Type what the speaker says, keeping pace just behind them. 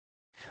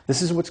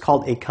This is what's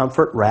called a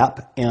comfort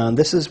wrap, and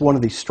this is one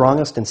of the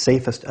strongest and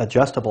safest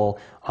adjustable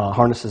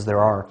harnesses there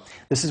are.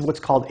 This is what's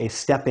called a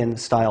step-in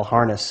style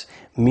harness,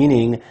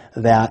 meaning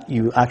that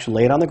you actually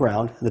lay it on the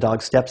ground, the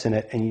dog steps in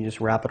it, and you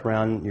just wrap it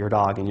around your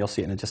dog, and you'll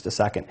see it in just a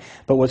second.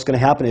 But what's going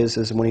to happen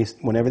is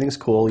when everything's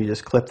cool, you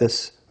just clip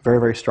this very,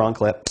 very strong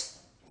clip,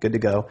 good to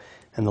go,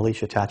 and the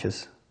leash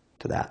attaches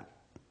to that.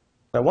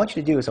 What I want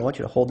you to do is I want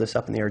you to hold this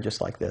up in the air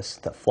just like this.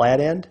 The flat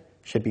end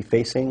should be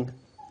facing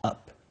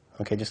up.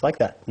 Okay, just like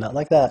that, not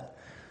like that.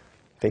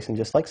 Facing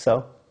just like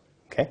so.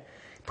 Okay,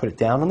 put it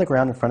down on the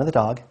ground in front of the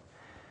dog.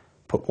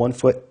 Put one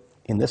foot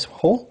in this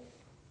hole,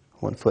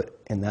 one foot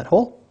in that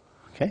hole.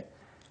 Okay,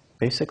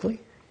 basically,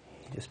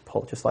 you just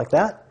pull it just like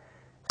that.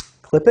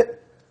 Clip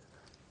it.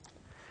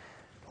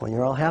 When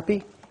you're all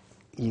happy,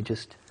 you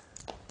just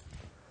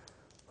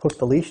hook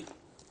the leash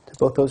to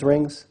both those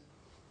rings,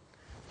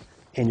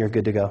 and you're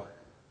good to go.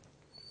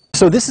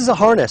 So this is a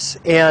harness,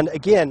 and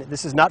again,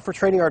 this is not for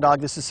training our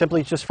dog, this is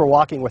simply just for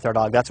walking with our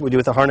dog. That's what we do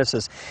with the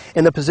harnesses.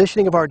 And the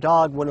positioning of our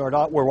dog when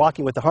we're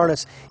walking with the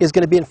harness is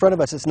going to be in front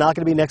of us. It's not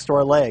going to be next to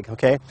our leg,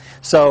 okay?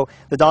 So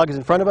the dog is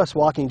in front of us,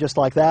 walking just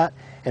like that,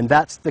 and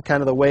that's the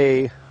kind of the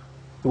way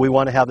that we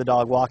want to have the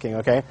dog walking,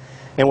 okay?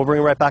 And we'll bring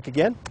it right back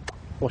again.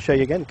 We'll show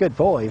you again. Good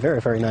boy, very,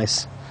 very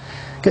nice.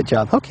 Good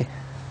job, okay.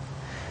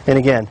 And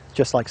again,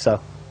 just like so.